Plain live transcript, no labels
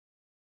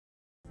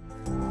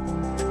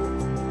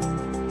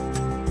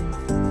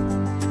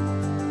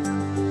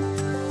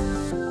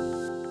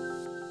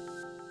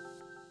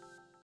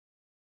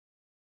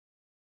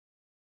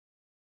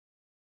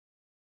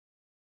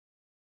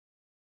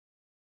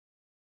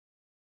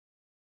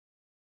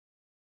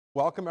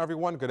Welcome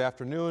everyone, good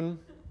afternoon.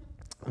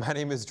 My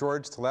name is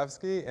George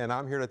Tulevski and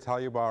I'm here to tell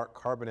you about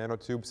carbon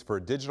nanotubes for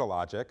digital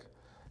logic.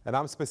 And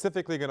I'm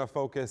specifically going to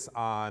focus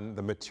on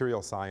the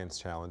material science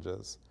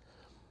challenges.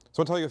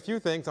 So I'll tell you a few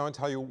things. I want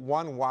to tell you,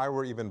 one, why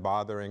we're even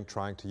bothering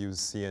trying to use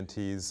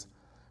CNTs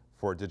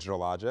for digital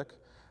logic.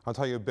 I'll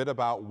tell you a bit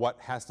about what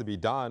has to be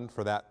done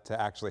for that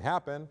to actually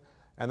happen.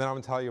 And then I'm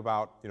going to tell you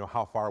about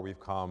how far we've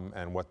come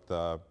and what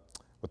the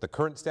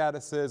current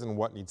status is and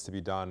what needs to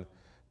be done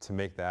to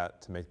make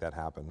that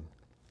happen.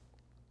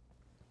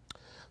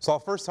 So I'll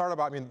first start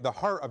about, the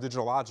heart of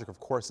digital logic, of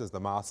course, is the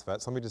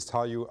MOSFET. So let me just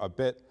tell you a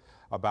bit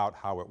about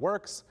how it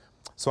works.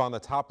 So on the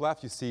top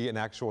left, you see an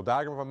actual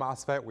diagram of a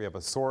MOSFET. We have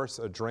a source,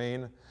 a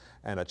drain,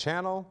 and a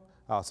channel.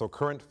 So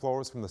current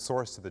flows from the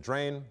source to the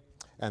drain.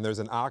 And there's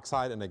an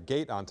oxide and a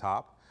gate on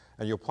top.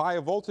 And you apply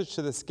a voltage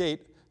to this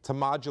gate to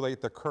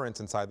modulate the currents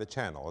inside the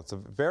channel. It's a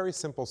very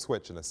simple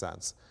switch in a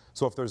sense.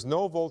 So if there's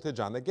no voltage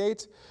on the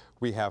gate,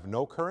 we have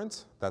no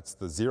current. That's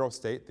the zero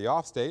state, the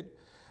off state.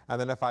 And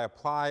then if I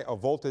apply a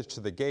voltage to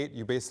the gate,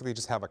 you basically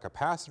just have a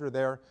capacitor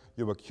there.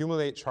 You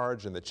accumulate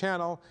charge in the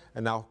channel,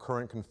 and now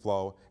current can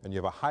flow, and you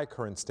have a high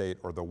current state,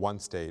 or the one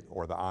state,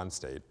 or the on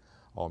state,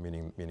 all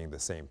meaning the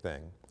same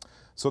thing.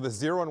 So the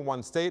 0 and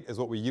 1 state is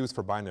what we use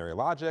for binary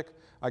logic.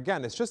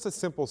 Again, it's just a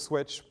simple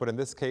switch, but in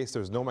this case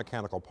there's no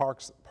mechanical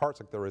parts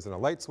like there is in a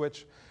light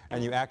switch,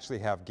 and you actually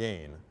have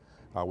gain,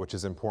 which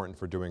is important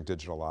for doing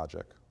digital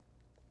logic.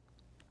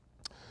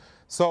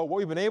 So what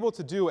we've been able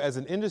to do as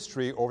an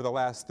industry over the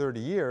last 30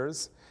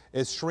 years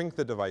is shrink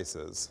the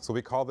devices. So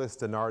we call this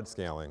Dennard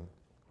scaling.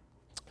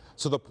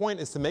 So the point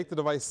is to make the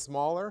device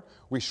smaller.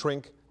 We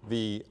shrink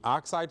the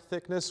oxide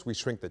thickness, we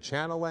shrink the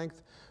channel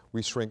length,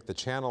 we shrink the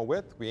channel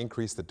width, we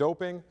increase the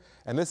doping,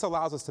 and this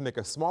allows us to make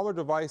a smaller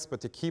device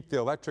but to keep the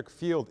electric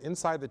field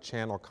inside the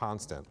channel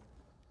constant.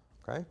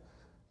 Okay?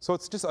 So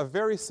it's just a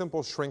very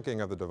simple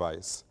shrinking of the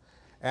device.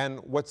 And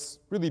what's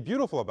really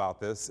beautiful about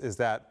this is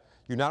that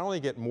you not only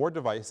get more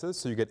devices,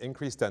 so you get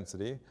increased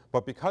density,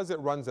 but because it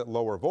runs at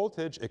lower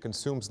voltage, it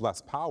consumes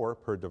less power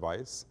per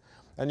device.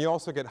 And you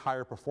also get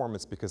higher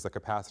performance because the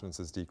capacitance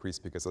is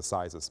decreased because the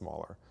size is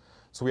smaller.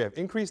 So we have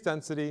increased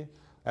density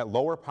at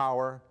lower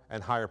power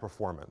and higher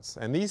performance.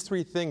 And these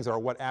three things are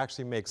what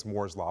actually makes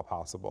Moore's law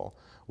possible,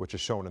 which is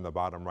shown in the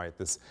bottom right,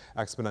 this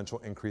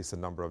exponential increase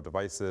in number of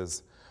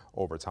devices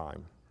over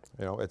time.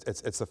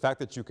 It's the fact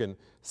that you can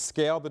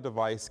scale the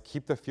device,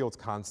 keep the fields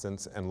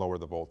constant, and lower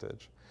the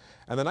voltage.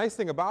 And the nice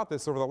thing about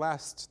this, over the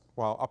last,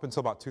 well, up until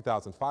about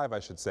 2005, I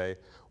should say,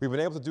 we've been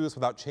able to do this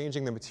without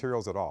changing the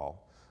materials at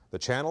all. The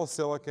channel is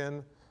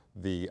silicon,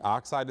 the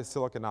oxide is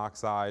silicon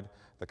oxide,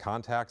 the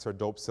contacts are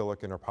doped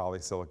silicon or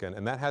polysilicon,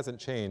 and that hasn't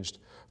changed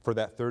for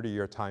that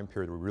 30-year time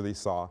period. We really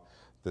saw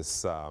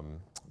this,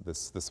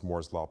 this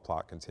Moore's law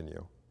plot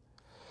continue.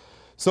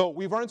 So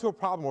we've run into a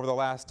problem over the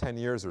last 10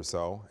 years or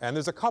so, and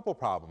there's a couple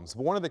problems.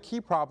 But one of the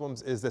key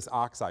problems is this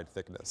oxide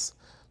thickness.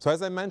 So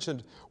as I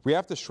mentioned, we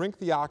have to shrink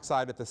the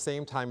oxide at the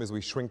same time as we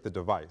shrink the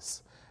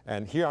device.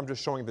 And here I'm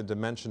just showing the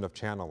dimension of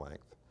channel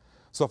length.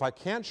 So if I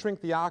can't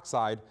shrink the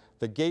oxide,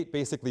 the gate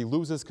basically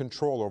loses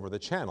control over the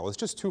channel. It's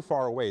just too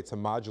far away to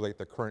modulate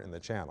the current in the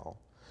channel.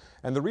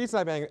 And the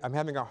reason I'm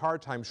having a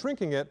hard time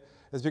shrinking it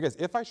is because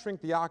if I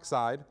shrink the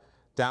oxide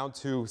down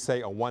to, say,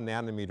 a 1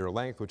 nanometer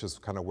length, which is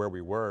kind of where we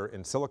were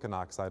in silicon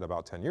oxide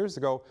about 10 years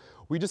ago,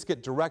 we just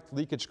get direct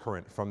leakage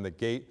current from the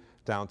gate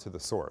down to the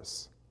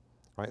source.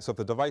 Right? So if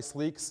the device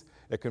leaks,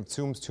 it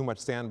consumes too much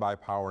standby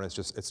power and it's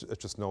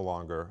just no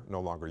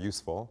longer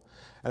useful.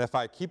 And if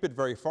I keep it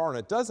very far and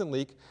it doesn't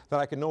leak,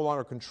 then I can no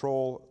longer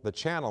control the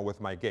channel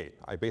with my gate.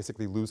 I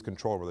basically lose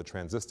control over the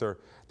transistor.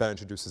 That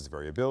introduces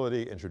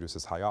variability,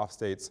 introduces high off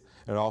states,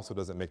 and it also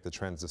doesn't make the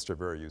transistor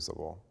very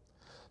usable.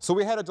 So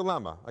we had a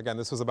dilemma. Again,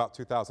 this was about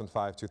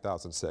 2005,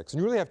 2006. And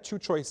you really have two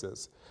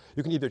choices.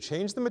 You can either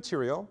change the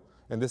material,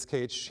 in this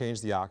case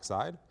change the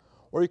oxide,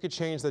 or you could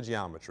change the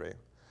geometry.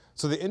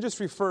 So the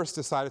industry first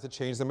decided to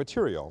change the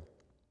material.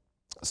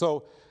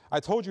 So I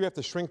told you have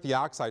to shrink the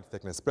oxide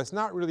thickness, but it's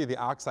not really the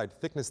oxide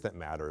thickness that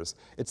matters,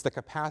 it's the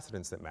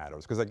capacitance that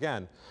matters. Because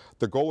again,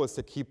 the goal is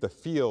to keep the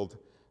field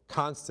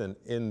constant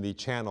in the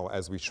channel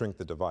as we shrink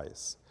the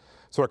device.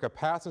 So our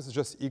capacitance is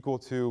just equal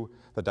to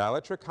the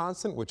dielectric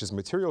constant, which is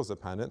materials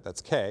dependent,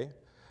 that's K,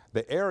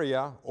 the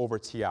area over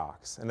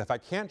Tox. And if I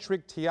can't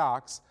shrink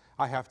Tox,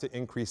 I have to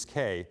increase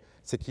K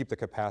to keep the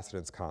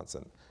capacitance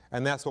constant.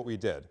 And that's what we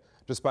did.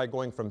 Just by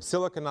going from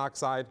silicon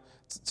oxide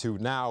to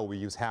now we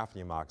use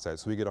hafnium oxide.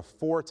 So we get a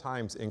 4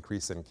 times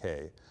increase in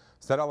K.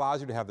 So that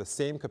allows you to have the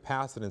same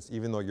capacitance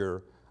even though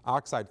your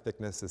oxide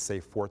thickness is,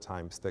 say, 4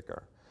 times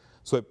thicker.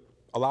 So it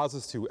allows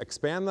us to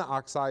expand the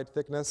oxide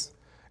thickness,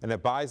 and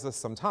it buys us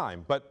some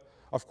time. But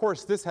of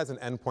course this has an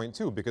endpoint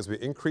too, because we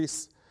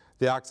increase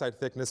the oxide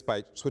thickness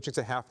by switching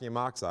to hafnium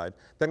oxide,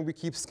 then we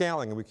keep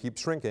scaling and we keep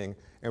shrinking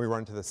and we run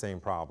into the same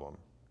problem.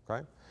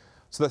 Okay?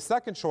 So the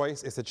second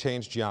choice is to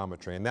change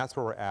geometry, and that's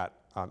where we're at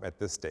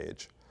this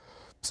stage.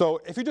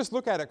 So if you just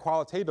look at it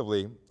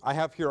qualitatively, I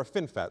have here a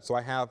FinFET. So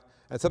I have,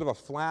 instead of a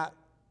flat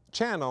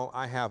channel,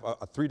 I have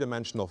a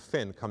three-dimensional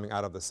fin coming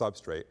out of the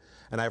substrate.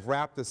 And I've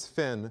wrapped this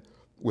fin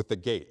with the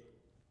gate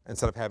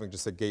instead of having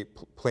just a gate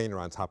planar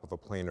on top of a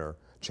planar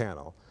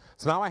channel.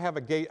 So now I have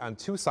a gate on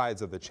two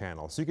sides of the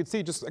channel. So you can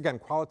see just, again,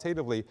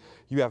 qualitatively,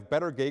 you have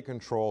better gate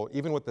control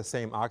even with the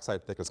same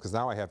oxide thickness, because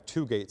now I have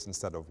two gates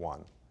instead of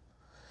one.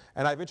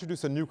 And I've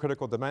introduced a new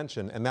critical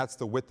dimension, and that's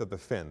the width of the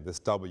fin, this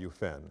W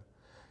fin.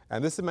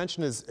 And this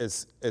dimension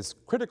is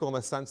critical in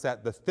the sense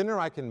that the thinner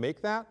I can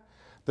make that,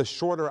 the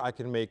shorter I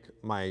can make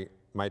my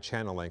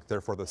channel length,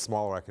 therefore the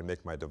smaller I can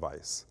make my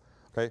device.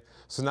 Okay?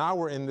 So now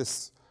we're in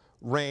this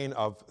reign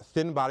of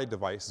thin body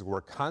devices.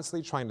 We're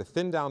constantly trying to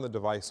thin down the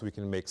device so we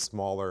can make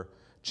smaller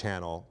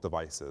channel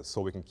devices, so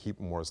we can keep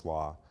Moore's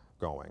law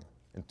going,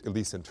 at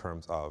least in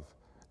terms of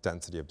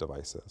density of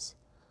devices.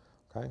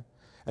 Okay?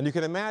 And you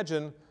can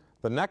imagine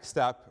the next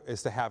step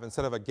is to have,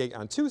 instead of a gate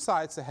on two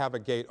sides, to have a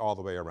gate all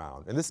the way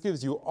around. And this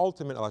gives you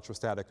ultimate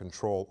electrostatic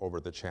control over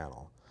the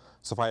channel.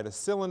 So if I had a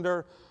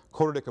cylinder,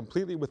 coated it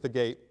completely with the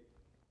gate,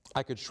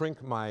 I could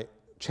shrink my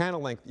channel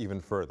length even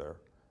further,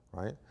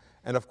 right?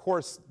 And of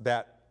course,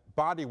 that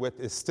body width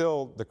is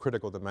still the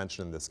critical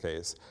dimension in this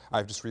case.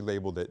 I've just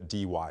relabeled it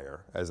d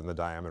wire, as in the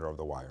diameter of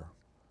the wire.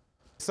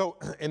 So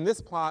in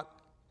this plot,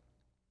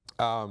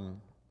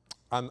 on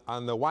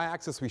the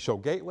y-axis we show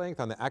gate length,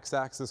 on the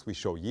x-axis we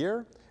show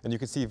year, and you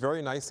can see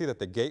very nicely that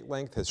the gate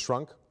length has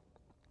shrunk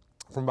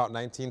from about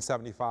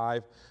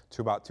 1975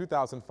 to about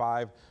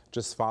 2005,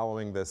 just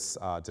following this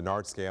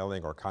Dennard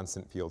scaling or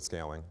constant field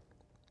scaling.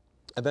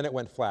 And then it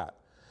went flat.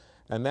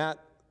 And that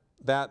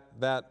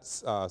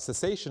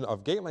cessation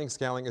of gate length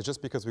scaling is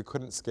just because we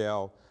couldn't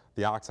scale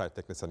the oxide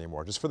thickness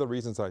anymore, just for the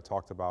reasons that I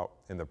talked about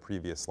in the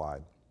previous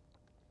slide.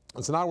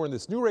 And so now we're in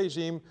this new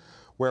regime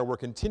where we're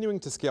continuing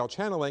to scale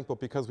channel length, but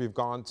because we've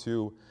gone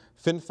to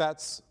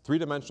FinFETs,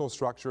 three-dimensional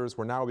structures,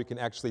 where now we can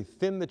actually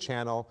thin the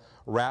channel,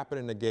 wrap it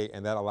in a gate,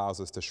 and that allows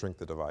us to shrink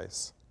the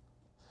device.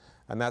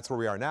 And that's where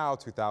we are now.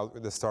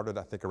 This started,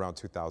 I think, around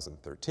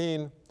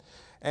 2013.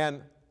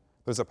 And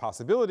there's a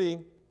possibility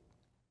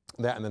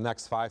that in the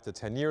next 5 to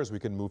 10 years we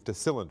can move to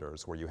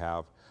cylinders, where you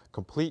have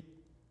complete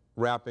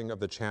wrapping of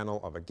the channel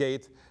of a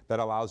gate that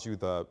allows you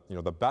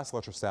the best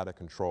electrostatic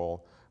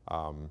control,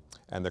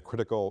 and the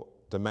critical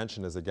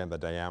dimension is, again, the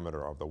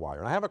diameter of the wire.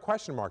 And I have a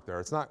question mark there.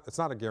 It's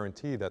not a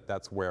guarantee that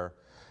that's where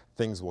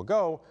things will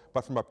go,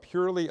 but from a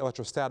purely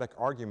electrostatic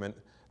argument,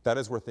 that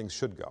is where things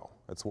should go.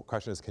 The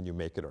question is, can you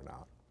make it or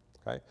not?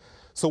 Okay?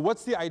 So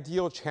what's the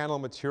ideal channel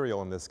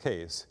material in this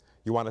case?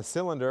 You want a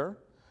cylinder.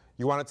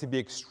 You want it to be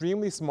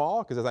extremely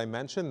small, because as I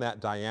mentioned, that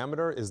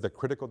diameter is the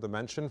critical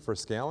dimension for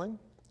scaling.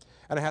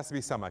 And it has to be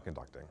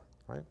semiconducting,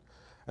 right?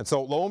 And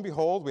so lo and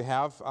behold, we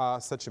have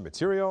such a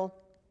material.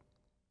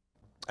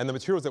 And the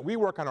materials that we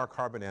work on are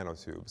carbon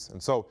nanotubes.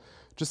 And so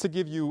just to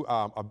give you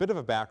a bit of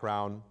a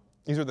background,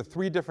 these are the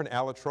three different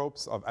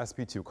allotropes of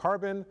sp2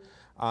 carbon.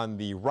 On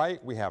the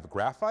right, we have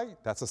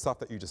graphite. That's the stuff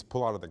that you just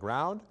pull out of the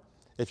ground.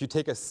 If you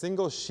take a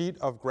single sheet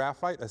of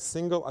graphite, a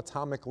single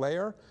atomic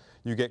layer,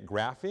 you get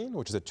graphene,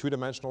 which is a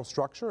two-dimensional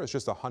structure. It's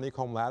just a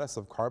honeycomb lattice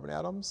of carbon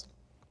atoms.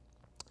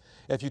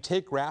 If you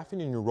take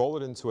graphene and you roll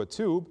it into a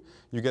tube,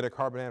 you get a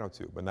carbon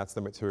nanotube. And that's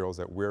the materials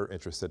that we're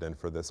interested in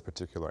for this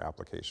particular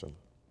application.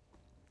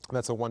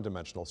 That's a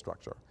one-dimensional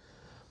structure.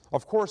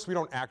 Of course, we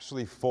don't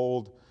actually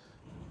fold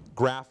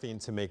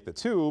graphene to make the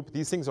tube.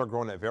 These things are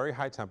grown at very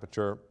high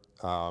temperature.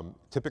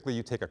 Typically,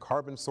 you take a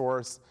carbon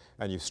source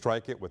and you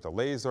strike it with a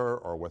laser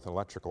or with an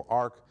electrical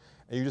arc,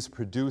 and you just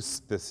produce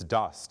this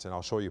dust. And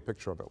I'll show you a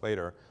picture of it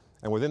later.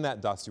 And within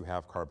that dust, you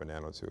have carbon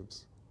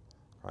nanotubes.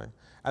 Right?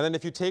 And then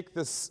if you take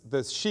this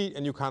sheet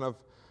and you kind of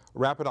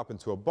wrap it up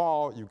into a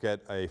ball, you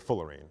get a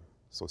fullerene.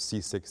 So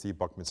C60,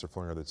 Buckminster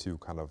fullerene are the two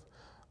kind of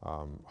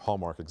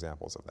hallmark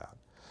examples of that.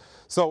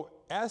 So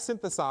as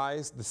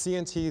synthesized, the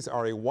CNTs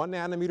are a 1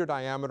 nanometer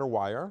diameter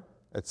wire.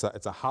 It's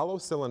a hollow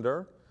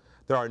cylinder.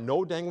 There are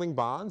no dangling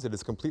bonds. It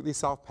is completely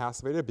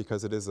self-passivated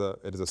because it is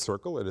a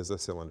circle. It is a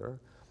cylinder.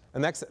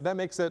 And that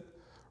makes it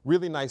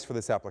really nice for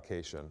this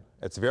application.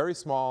 It's very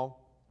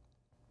small.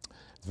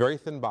 It's very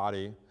thin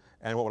body.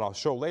 And what I'll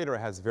show later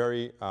has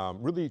very,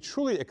 really,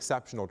 truly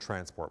exceptional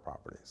transport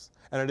properties.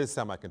 And it is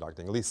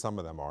semiconducting. At least some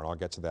of them are. And I'll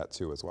get to that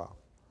too as well.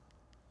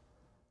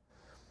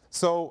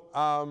 So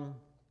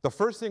the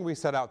first thing we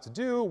set out to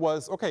do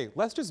was, okay,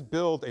 let's just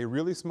build a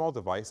really small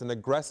device, an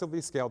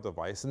aggressively scaled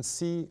device, and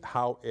see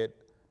how it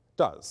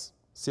does.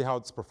 See how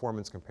its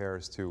performance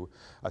compares to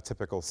a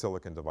typical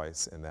silicon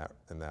device in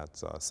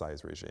that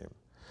size regime.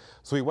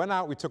 So we went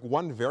out, we took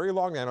one very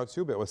long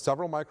nanotube, it was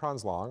several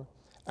microns long,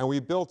 and we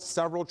built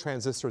several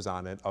transistors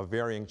on it of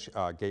varying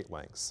gate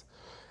lengths.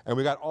 And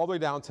we got all the way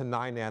down to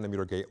 9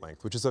 nanometer gate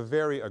length, which is a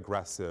very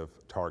aggressive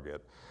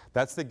target.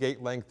 That's the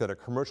gate length that a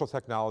commercial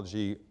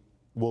technology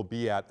will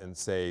be at in,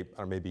 say,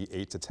 maybe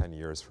 8 to 10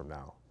 years from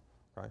now.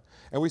 Right?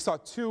 And we saw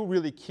two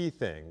really key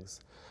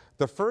things.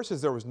 The first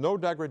is there was no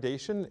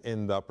degradation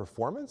in the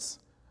performance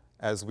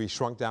as we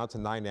shrunk down to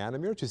 9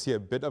 nanometers. You see a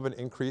bit of an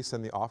increase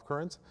in the off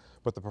current,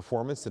 but the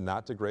performance did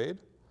not degrade.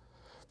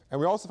 And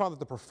we also found that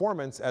the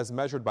performance as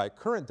measured by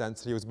current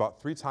density was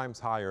about 3 times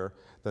higher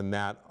than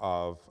that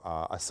of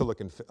a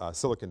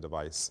silicon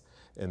device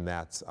in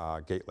that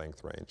gate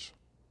length range,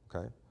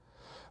 okay?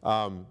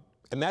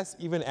 And that's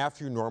even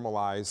after you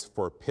normalize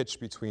for pitch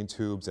between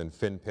tubes and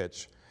fin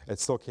pitch, it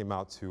still came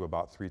out to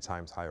about 3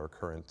 times higher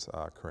current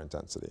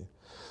density.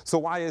 So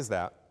why is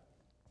that?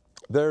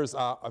 There's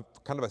a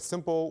kind of a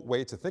simple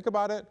way to think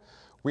about it.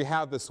 We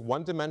have this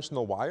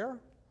one-dimensional wire,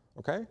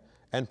 okay?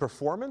 And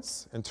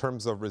performance in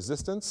terms of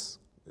resistance,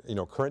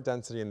 current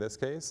density in this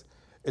case,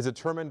 is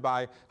determined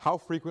by how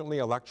frequently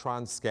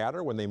electrons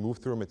scatter when they move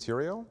through a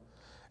material.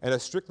 In a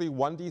strictly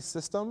 1D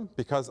system,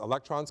 because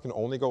electrons can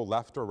only go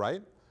left or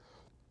right,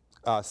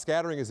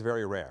 scattering is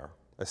very rare,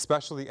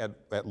 especially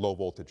at low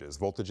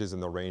voltages in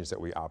the range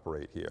that we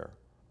operate here,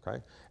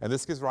 okay? And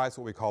this gives rise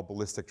to what we call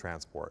ballistic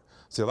transport.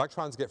 So the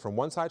electrons get from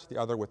one side to the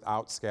other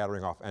without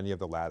scattering off any of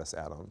the lattice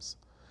atoms.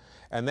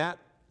 And that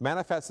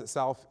manifests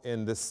itself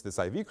in this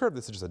IV curve.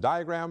 This is just a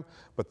diagram,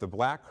 but the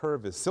black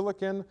curve is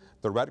silicon,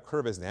 the red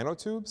curve is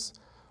nanotubes.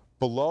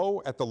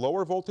 Below, at the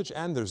lower voltage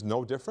end, there's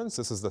no difference.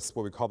 This is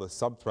what we call the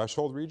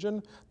subthreshold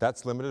region.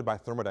 That's limited by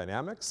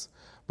thermodynamics.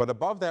 But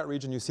above that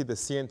region, you see the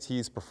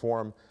CNTs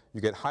perform,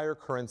 you get higher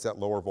currents at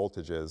lower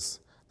voltages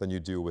than you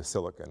do with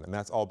silicon. And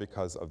that's all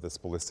because of this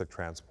ballistic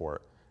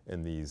transport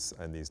in these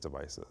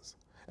devices.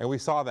 And we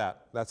saw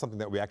that. That's something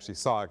that we actually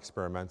saw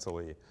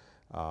experimentally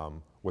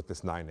with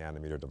this 9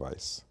 nanometer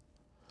device.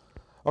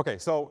 Okay,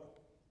 so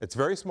it's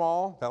very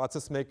small. That lets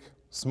us make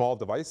small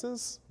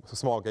devices,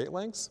 small gate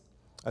lengths.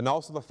 And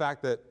also the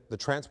fact that the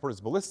transport is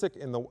ballistic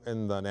in the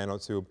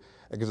nanotube,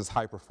 it gives us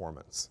high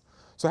performance.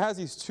 So it has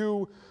these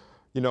two,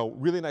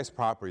 really nice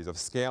properties of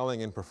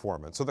scaling and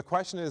performance. So the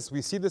question is,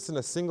 we see this in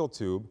a single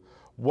tube.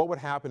 What would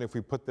happen if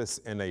we put this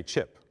in a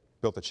chip,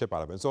 built a chip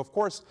out of it? And so of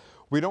course,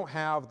 we don't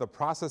have the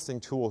processing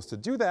tools to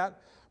do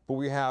that, but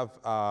we have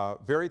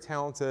very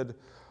talented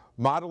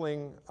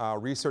modeling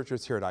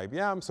researchers here at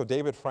IBM. So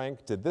David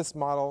Frank did this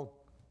model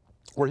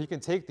where he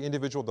can take the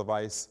individual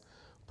device,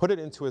 put it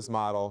into his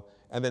model,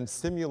 and then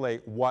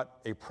simulate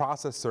what a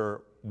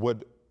processor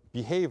would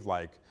behave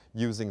like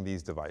using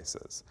these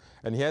devices.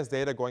 And he has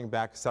data going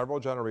back several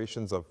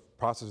generations of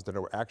processors that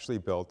were actually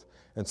built.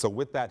 And so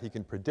with that, he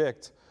can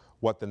predict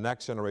what the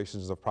next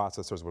generations of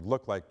processors would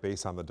look like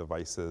based on the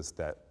devices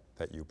that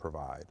you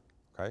provide.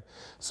 Okay?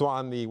 So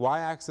on the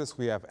y-axis,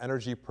 we have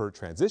energy per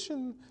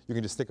transition. You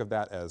can just think of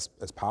that as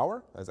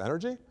power, as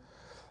energy.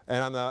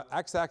 And on the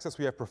x-axis,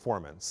 we have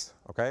performance,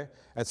 okay?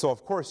 And so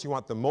of course, you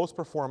want the most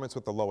performance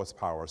with the lowest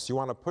power. So you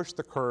want to push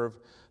the curve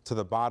to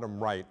the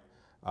bottom right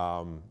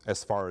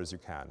as far as you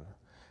can.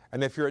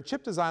 And if you're a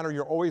chip designer,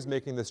 you're always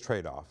making this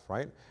trade-off,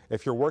 right?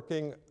 If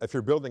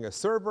you're building a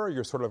server,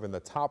 you're sort of in the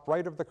top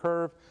right of the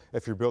curve.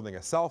 If you're building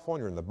a cell phone,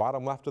 you're in the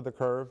bottom left of the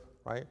curve,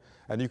 right?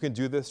 And you can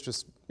do this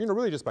just,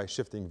 really just by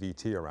shifting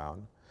VT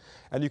around.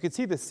 And you can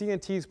see the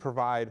CNTs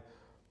provide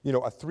a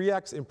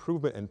 3x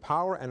improvement in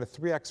power and a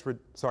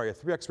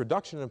 3x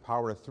reduction in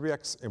power and a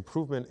 3x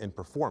improvement in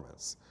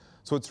performance.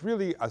 So it's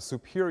really a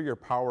superior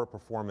power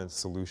performance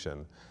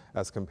solution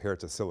as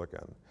compared to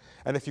silicon.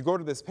 And if you go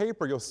to this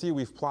paper, you'll see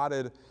we've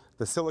plotted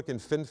the silicon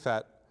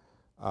FinFET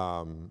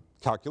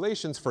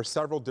calculations for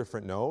several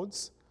different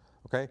nodes,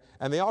 okay?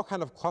 And they all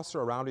kind of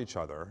cluster around each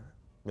other,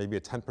 maybe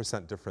a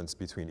 10% difference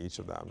between each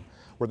of them,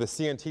 where the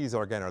CNTs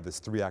are, again, this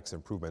 3x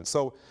improvement.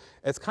 So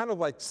it's kind of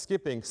like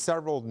skipping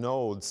several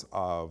nodes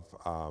of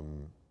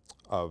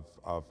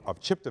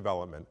chip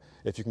development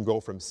if you can go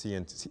from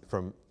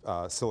silicon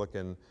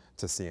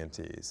to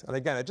CNTs. And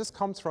again, it just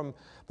comes from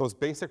those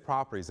basic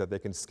properties that they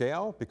can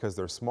scale because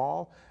they're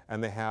small,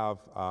 and they have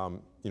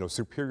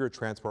superior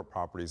transport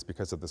properties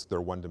because of their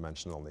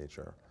one-dimensional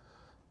nature.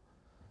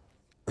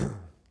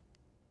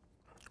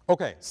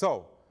 Okay,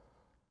 so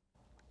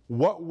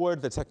what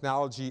would the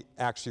technology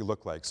actually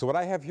look like? So what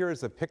I have here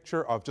is a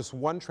picture of just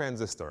one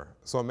transistor.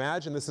 So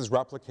imagine this is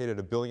replicated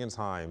 1 billion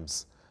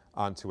times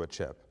onto a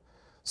chip.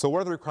 So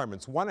what are the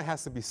requirements? One, it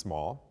has to be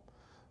small.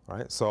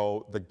 Right?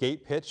 So the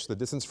gate pitch, the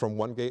distance from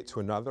one gate to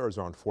another, is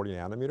around 40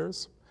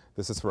 nanometers.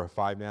 This is for a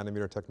 5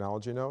 nanometer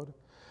technology node.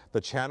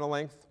 The channel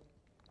length,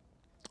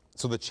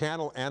 so the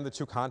channel and the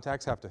two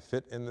contacts have to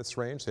fit in this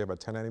range. So you have a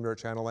 10 nanometer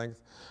channel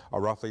length, a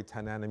roughly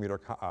 10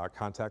 nanometer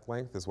contact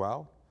length as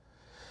well.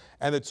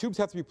 And the tubes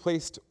have to be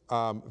placed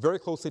very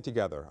closely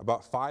together,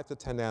 about 5 to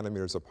 10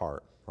 nanometers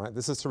apart. Right?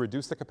 This is to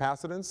reduce the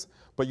capacitance,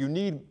 but you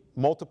need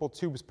multiple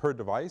tubes per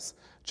device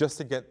just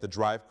to get the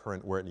drive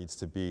current where it needs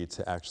to be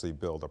to actually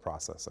build a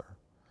processor.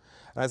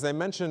 And as I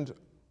mentioned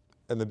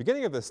in the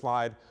beginning of this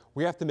slide,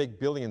 we have to make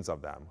billions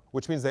of them,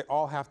 which means they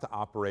all have to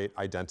operate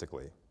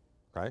identically.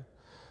 Okay?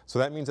 So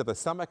that means that the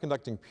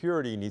semiconducting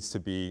purity needs to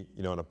be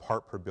in a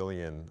part per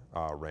billion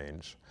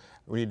range.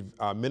 We need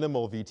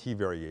minimal VT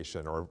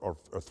variation or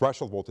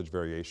threshold voltage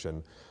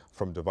variation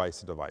from device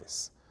to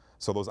device.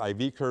 So those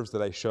IV curves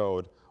that I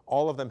showed,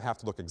 all of them have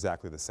to look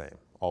exactly the same,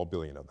 all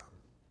billion of them.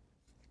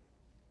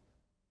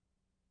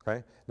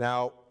 Okay?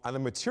 Now, on the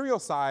material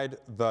side,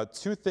 the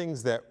two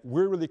things that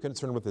we're really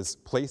concerned with is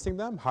placing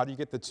them. How do you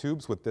get the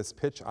tubes with this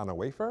pitch on a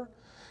wafer?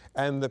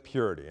 and the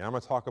purity. And I'm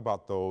going to talk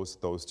about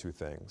those two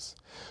things.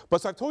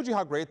 But so I've told you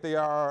how great they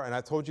are, and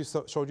I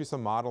showed you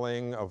some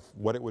modeling of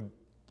what it would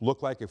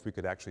look like if we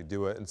could actually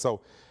do it.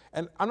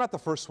 And I'm not the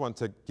first one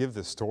to give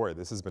this story.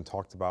 This has been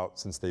talked about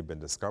since they've been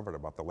discovered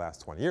about the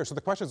last 20 years. So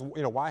the question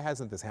is, why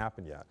hasn't this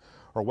happened yet?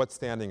 Or what's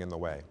standing in the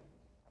way?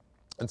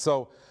 And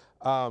so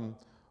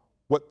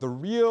what the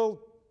real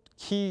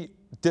key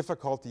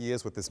difficulty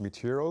is with this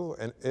material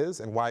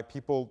and why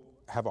people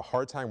have a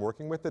hard time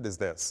working with it is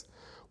this.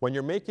 When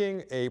you're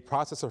making a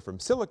processor from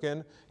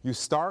silicon, you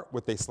start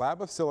with a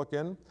slab of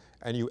silicon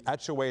and you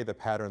etch away the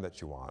pattern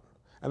that you want.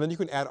 And then you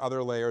can add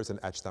other layers and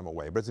etch them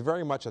away. But it's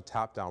very much a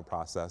top-down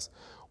process.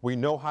 We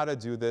know how to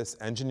do this.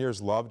 Engineers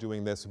love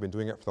doing this. We've been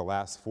doing it for the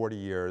last 40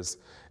 years.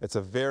 It's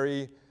a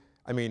very,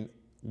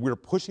 we're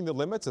pushing the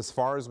limits as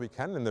far as we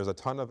can, and there's a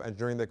ton of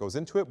engineering that goes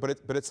into it,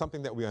 but it's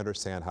something that we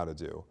understand how to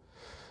do.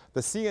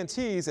 The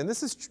CNTs, and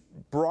this is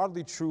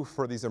broadly true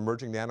for these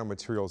emerging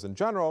nanomaterials in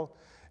general,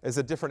 is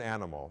a different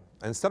animal.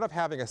 Instead of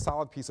having a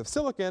solid piece of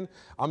silicon,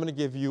 I'm going to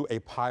give you a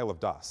pile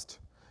of dust.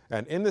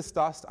 And in this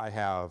dust, I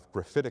have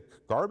graphitic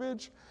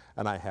garbage,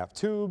 and I have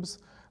tubes,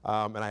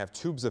 and I have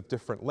tubes of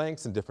different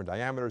lengths and different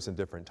diameters and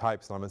different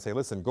types. And I'm going to say,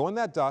 listen, go in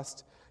that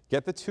dust,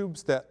 get the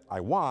tubes that I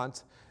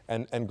want,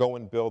 and go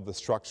and build the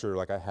structure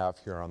like I have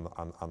here on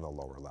the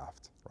lower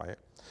left, right?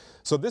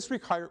 So this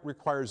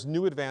requires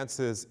new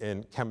advances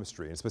in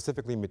chemistry, and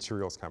specifically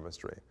materials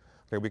chemistry.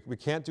 Okay, we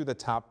can't do the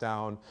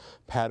top-down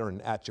pattern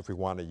and etch if we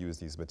want to use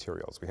these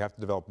materials. We have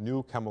to develop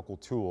new chemical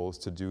tools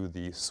to do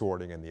the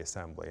sorting and the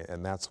assembly,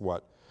 and that's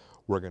what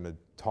we're going to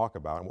talk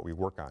about and what we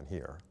work on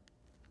here.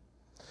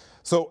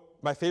 So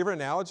my favorite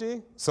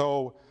analogy,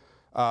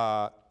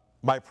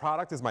 my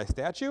product is my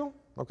statue,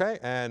 okay?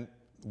 And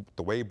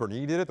the way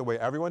Bernie did it, the way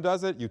everyone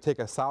does it, you take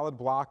a solid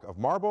block of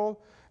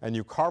marble and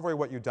you carve away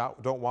what you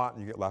don't want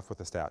and you get left with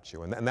a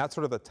statue. And that's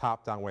sort of the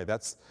top-down way.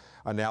 That's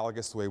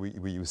analogous to the way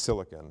we use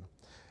silicon.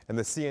 And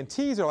the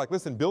CNTs are like,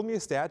 listen, build me a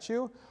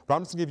statue, but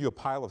I'm just going to give you a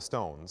pile of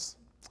stones.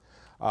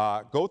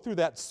 Go through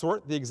that,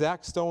 sort the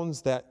exact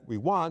stones that we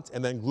want,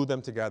 and then glue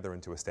them together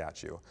into a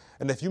statue.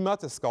 And if you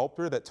met a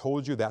sculptor that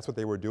told you that's what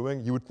they were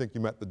doing, you would think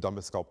you met the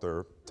dumbest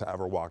sculptor to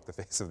ever walk the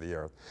face of the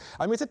earth.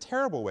 It's a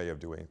terrible way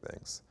of doing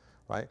things,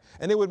 right?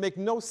 And it would make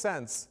no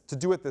sense to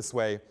do it this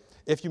way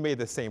if you made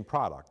the same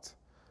product,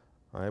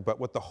 right? But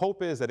what the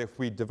hope is that if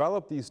we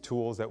develop these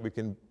tools that we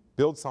can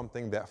build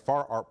something that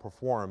far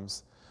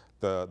outperforms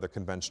the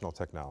conventional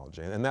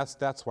technology. And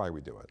that's why we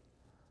do it.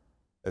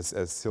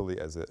 As silly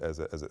as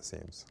it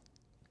seems.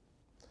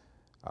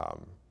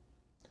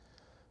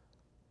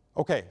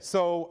 Okay,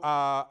 so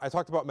I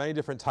talked about many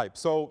different types.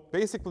 So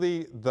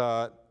basically,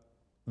 the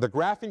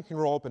graphene can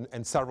roll up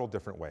in several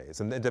different ways.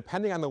 And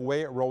depending on the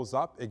way it rolls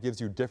up, it gives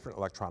you different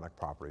electronic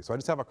properties. So I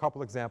just have a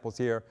couple examples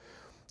here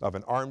of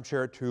an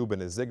armchair tube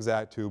and a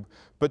zigzag tube.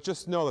 But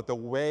just know that the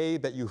way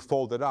that you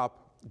fold it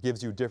up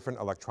gives you different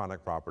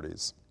electronic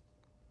properties.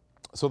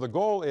 So the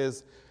goal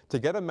is to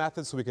get a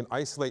method so we can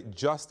isolate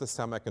just the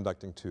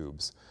semiconducting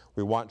tubes.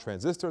 We want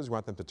transistors, we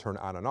want them to turn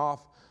on and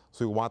off,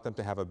 so we want them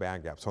to have a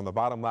band gap. So on the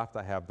bottom left,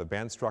 I have the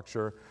band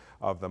structure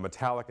of the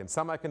metallic and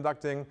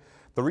semiconducting.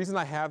 The reason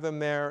I have them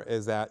there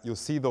is that you'll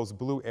see those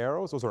blue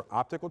arrows, those are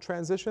optical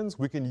transitions.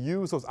 We can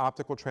use those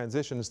optical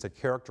transitions to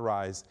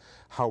characterize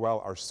how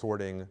well our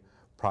sorting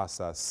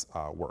process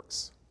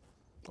works.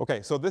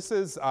 Okay, so this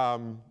is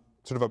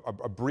sort of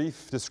a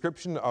brief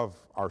description of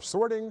our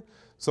sorting.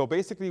 So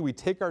basically, we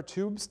take our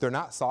tubes. They're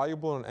not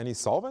soluble in any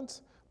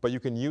solvent, but you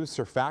can use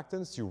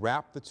surfactants. You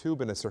wrap the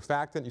tube in a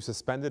surfactant. You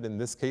suspend it, in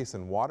this case,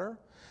 in water.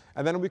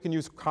 And then we can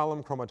use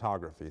column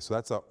chromatography. So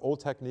that's an old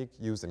technique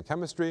used in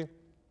chemistry.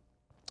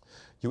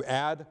 You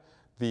add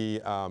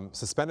the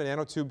suspended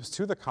nanotubes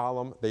to the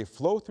column. They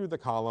flow through the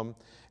column.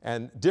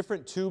 And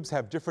different tubes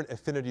have different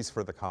affinities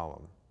for the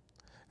column.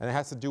 And it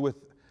has to do with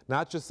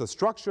not just the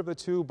structure of the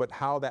tube, but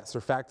how that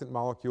surfactant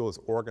molecule is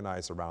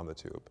organized around the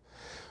tube.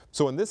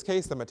 So in this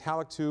case, the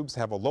metallic tubes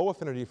have a low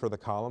affinity for the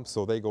column,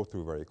 so they go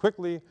through very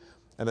quickly.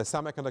 And the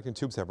semiconducting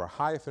tubes have a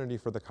high affinity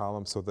for the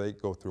column, so they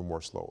go through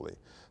more slowly.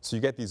 So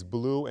you get these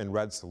blue and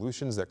red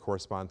solutions that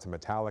correspond to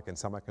metallic and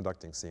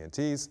semiconducting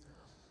CNTs.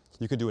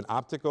 You can do an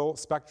optical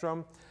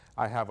spectrum.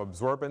 I have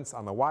absorbance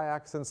on the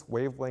y-axis,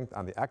 wavelength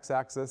on the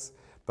x-axis.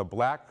 The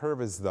black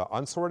curve is the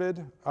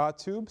unsorted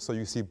tube, so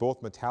you see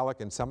both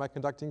metallic and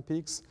semiconducting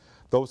peaks.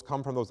 Those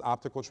come from those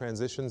optical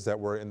transitions that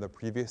were in the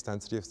previous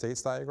density of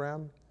states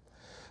diagram.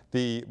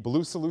 The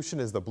blue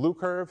solution is the blue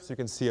curve, so you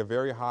can see a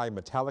very high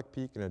metallic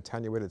peak and an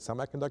attenuated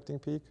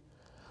semiconducting peak.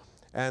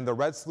 And the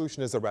red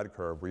solution is the red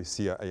curve, where you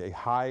see a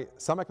high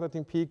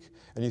semiconducting peak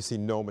and you see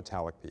no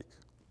metallic peak,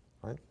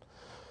 right?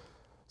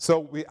 So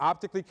we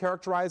optically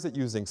characterize it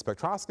using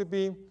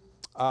spectroscopy.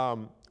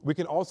 We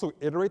can also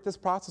iterate this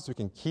process. We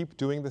can keep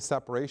doing the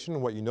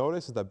separation. What you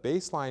notice is the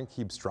baseline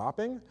keeps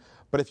dropping.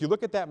 But if you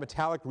look at that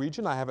metallic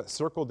region, I have it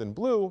circled in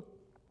blue,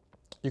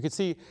 you can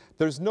see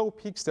there's no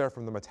peaks there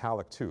from the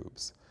metallic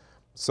tubes.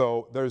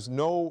 So there's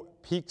no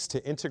peaks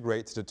to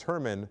integrate to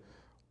determine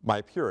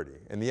my purity.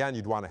 In the end,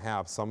 you'd want to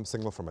have some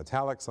signal from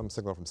metallic, some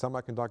signal from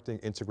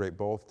semiconducting, integrate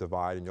both,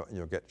 divide, and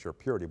you'll get your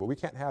purity. But we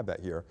can't have that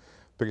here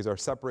because our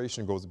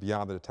separation goes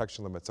beyond the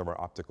detection limits of our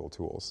optical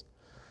tools.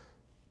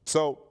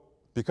 So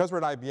because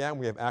we're at IBM,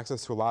 we have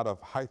access to a lot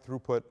of high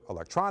throughput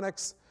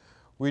electronics.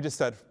 We just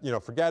said,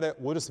 forget it,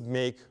 we'll just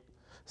make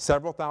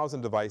several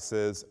thousand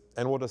devices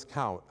and we'll just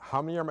count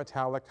how many are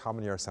metallic, how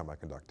many are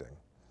semiconducting.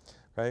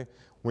 Okay?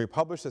 When we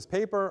published this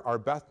paper,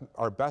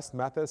 our best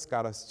methods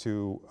got us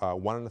to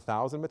 1 in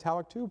 1,000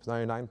 metallic tubes,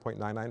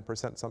 99.99%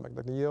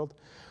 semiconductor yield.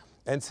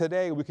 And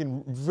today we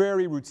can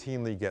very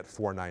routinely get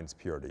 4 nines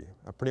purity,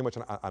 pretty much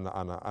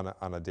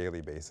on a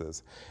daily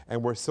basis.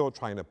 And we're still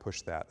trying to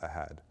push that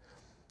ahead.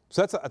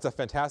 So that's a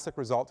fantastic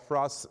result for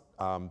us.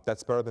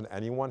 That's better than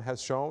anyone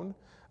has shown.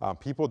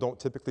 People don't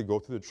typically go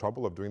through the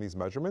trouble of doing these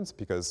measurements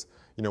because,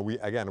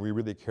 we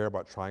really care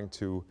about trying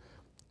to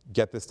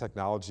get this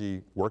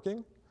technology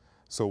working.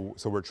 So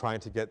we're trying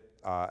to get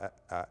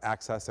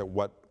access at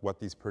what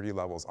these purity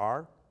levels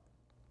are.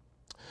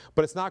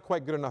 But it's not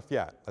quite good enough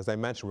yet. As I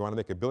mentioned, we want to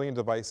make 1 billion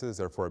devices,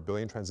 therefore 1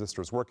 billion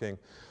transistors working.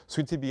 So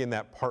we need to be in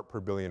that part per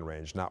billion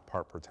range, not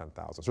part per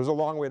 10,000. So there's a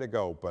long way to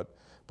go, but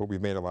we've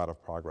made a lot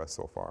of progress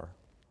so far.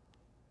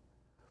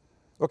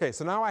 Okay,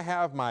 so now I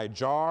have my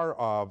jar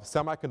of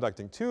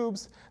semiconducting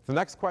tubes. The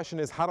next question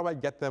is, how do I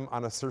get them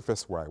on a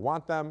surface where I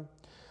want them?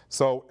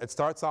 So it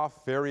starts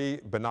off very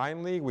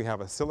benignly. We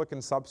have a silicon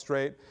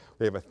substrate.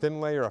 We have a thin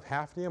layer of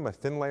hafnium, a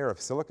thin layer of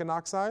silicon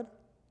oxide.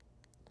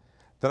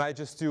 Then I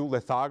just do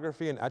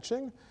lithography and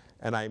etching,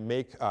 and I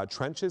make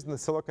trenches in the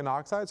silicon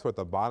oxide. So at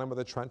the bottom of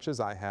the trenches,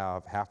 I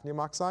have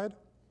hafnium oxide.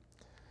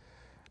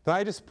 Then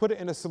I just put it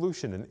in a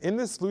solution. And in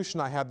this solution,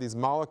 I have these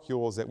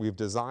molecules that we've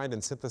designed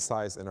and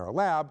synthesized in our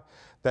lab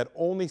that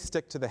only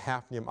stick to the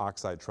hafnium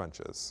oxide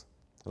trenches.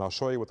 And I'll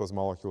show you what those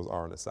molecules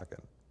are in a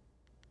second.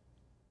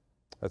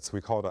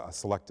 We call it a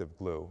selective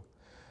glue.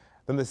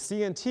 Then the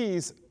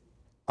CNTs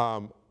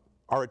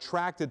are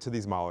attracted to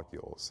these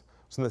molecules.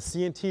 So the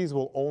CNTs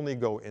will only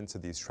go into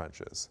these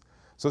trenches.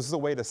 So this is a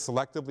way to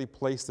selectively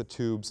place the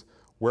tubes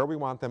where we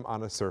want them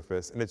on a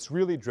surface, and it's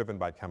really driven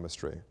by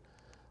chemistry.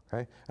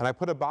 Okay? And I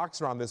put a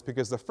box around this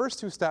because the first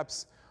 2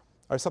 steps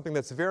are something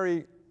that's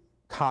very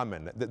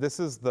common. This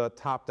is the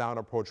top-down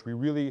approach. We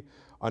really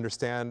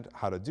understand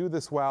how to do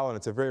this well, and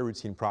it's a very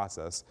routine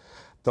process.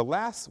 The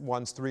last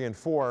ones, 3 and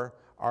 4,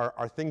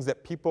 are things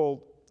that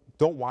people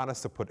don't want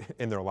us to put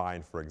in their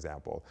line, for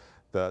example.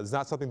 It's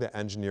not something that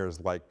engineers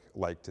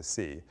like to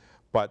see.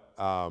 But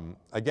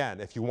again,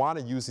 if you want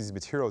to use these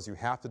materials, you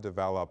have to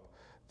develop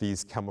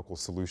these chemical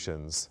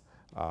solutions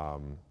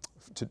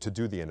to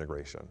do the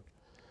integration.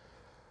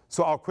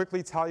 So I'll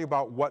quickly tell you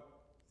about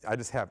I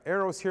just have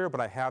arrows here,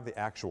 but I have the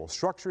actual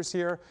structures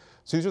here.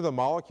 So these are the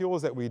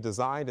molecules that we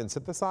designed and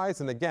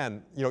synthesized. And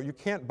again, you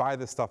can't buy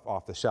this stuff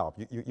off the shelf.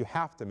 You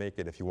have to make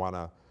it if you want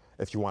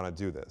to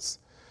do this.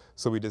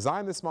 So we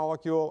designed this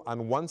molecule.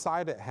 On one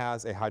side, it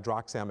has a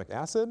hydroxamic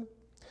acid.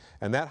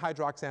 And that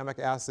hydroxamic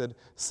acid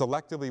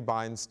selectively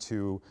binds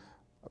to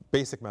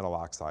basic metal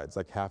oxides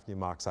like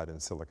hafnium oxide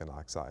and silicon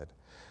oxide.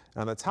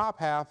 And on the top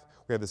half,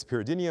 we have this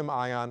pyridinium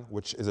ion,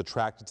 which is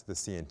attracted to the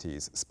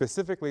CNTs.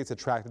 Specifically, it's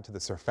attracted to the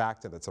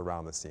surfactant that's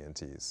around the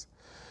CNTs.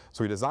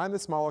 So we designed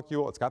this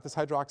molecule. It's got this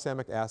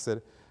hydroxamic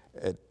acid.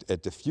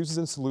 It diffuses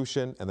in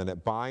solution, and then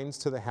it binds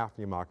to the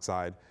hafnium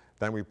oxide.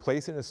 Then we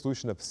place it in a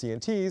solution of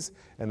CNTs,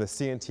 and the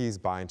CNTs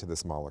bind to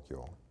this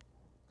molecule.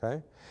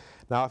 Okay?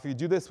 Now, if you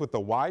do this with the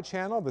wide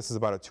channel, this is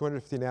about a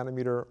 250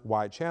 nanometer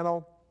wide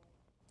channel,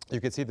 you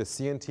can see the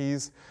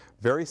CNTs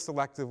very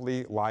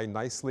selectively lie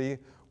nicely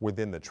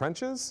within the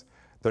trenches.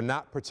 They're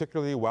not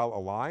particularly well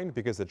aligned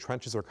because the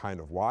trenches are kind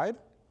of wide.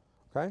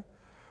 Okay?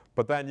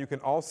 But then you can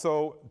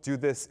also do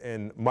this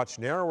in much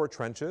narrower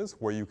trenches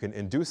where you can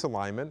induce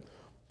alignment.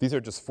 These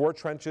are just 4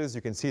 trenches.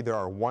 You can see there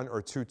are 1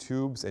 or 2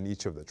 tubes in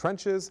each of the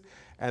trenches.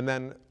 And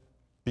then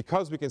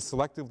because we can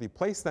selectively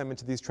place them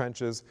into these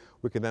trenches,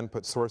 we can then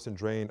put source and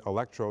drain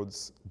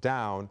electrodes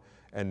down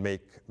and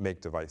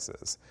make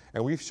devices.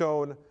 And we've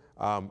shown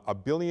 1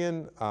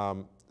 billion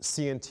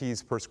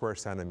CNTs per square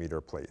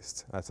centimeter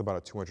placed. That's about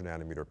a 200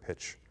 nanometer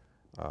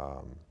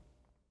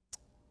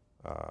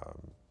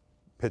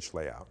pitch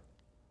layout.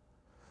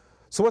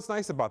 So what's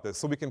nice about this?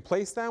 So we can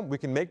place them, we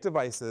can make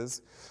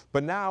devices,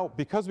 but now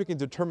because we can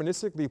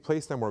deterministically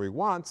place them where we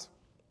want,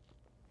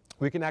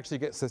 we can actually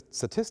get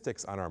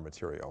statistics on our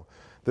material.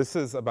 This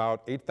is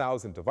about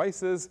 8,000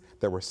 devices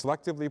that were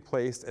selectively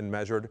placed and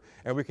measured,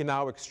 and we can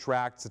now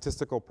extract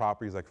statistical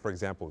properties like, for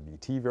example,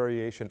 VT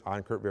variation,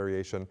 on-curve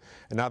variation.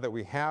 And now that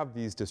we have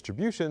these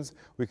distributions,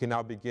 we can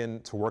now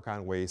begin to work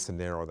on ways to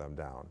narrow them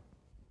down.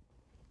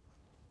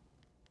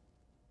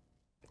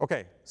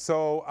 Okay,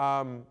 so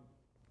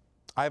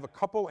I have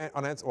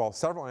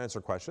several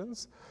unanswered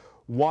questions.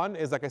 One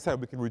is, like I said,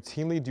 we can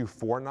routinely do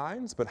 4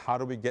 nines, but how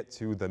do we get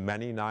to the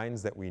many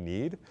nines that we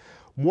need?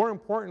 More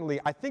importantly,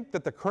 I think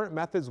that the current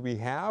methods we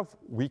have,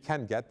 we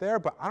can get there,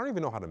 but I don't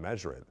even know how to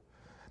measure it.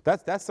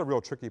 That's the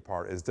real tricky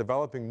part, is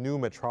developing new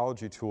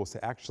metrology tools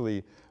to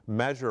actually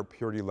measure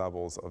purity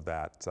levels of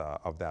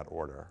that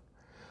order.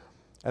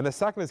 And the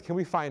second is, can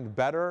we find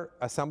better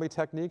assembly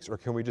techniques, or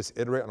can we just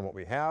iterate on what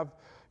we have?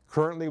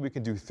 Currently, we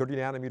can do 30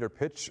 nanometer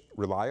pitch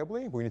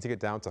reliably. We need to get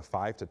down to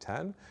 5 to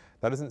 10.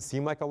 That doesn't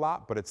seem like a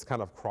lot, but it's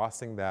kind of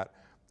crossing that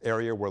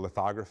area where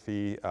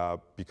lithography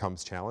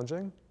becomes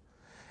challenging.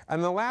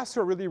 And the last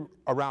are really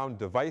around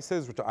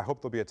devices, which I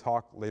hope there'll be a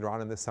talk later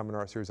on in this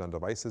seminar series on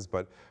devices.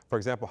 But for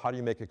example, how do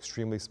you make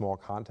extremely small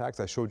contacts?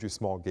 I showed you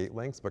small gate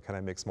lengths, but can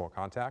I make small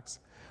contacts?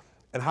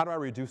 And how do I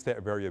reduce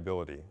that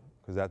variability?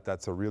 Because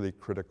that's a really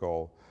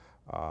critical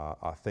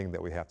thing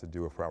that we have to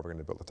do if we're ever going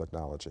to build the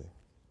technology.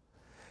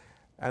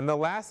 And the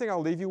last thing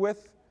I'll leave you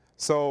with,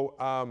 so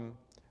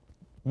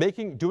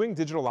doing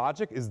digital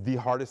logic is the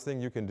hardest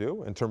thing you can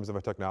do in terms of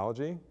a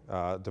technology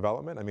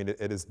development. I mean,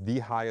 it is the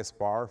highest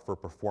bar for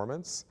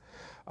performance.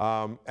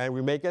 And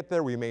we may get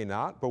there, we may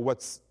not. But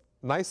what's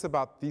nice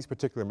about these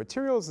particular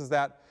materials is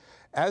that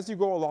as you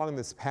go along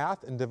this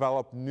path and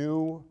develop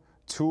new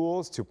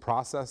tools to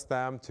process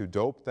them, to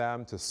dope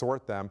them, to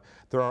sort them,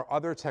 there are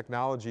other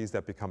technologies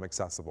that become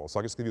accessible. So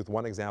I'll just give you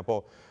one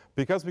example.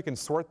 Because we can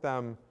sort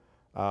them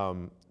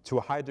to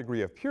a high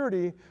degree of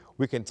purity,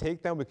 we can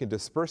take them, we can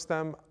disperse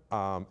them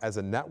as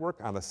a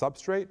network on a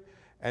substrate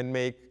and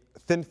make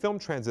thin film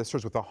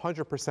transistors with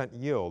 100%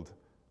 yield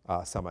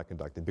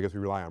semiconducting, because we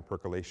rely on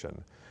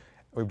percolation.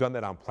 We've done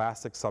that on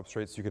plastic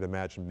substrates. You could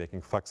imagine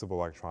making flexible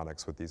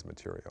electronics with these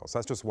materials.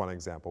 That's just one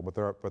example, but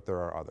there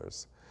are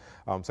others.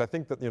 So I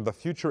think that the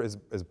future is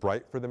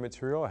bright for the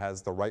material. It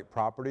has the right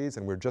properties,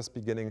 and we're just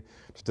beginning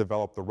to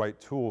develop the right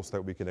tools so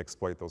that we can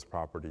exploit those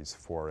properties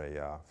for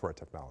a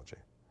technology.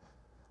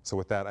 So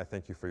with that, I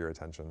thank you for your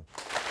attention.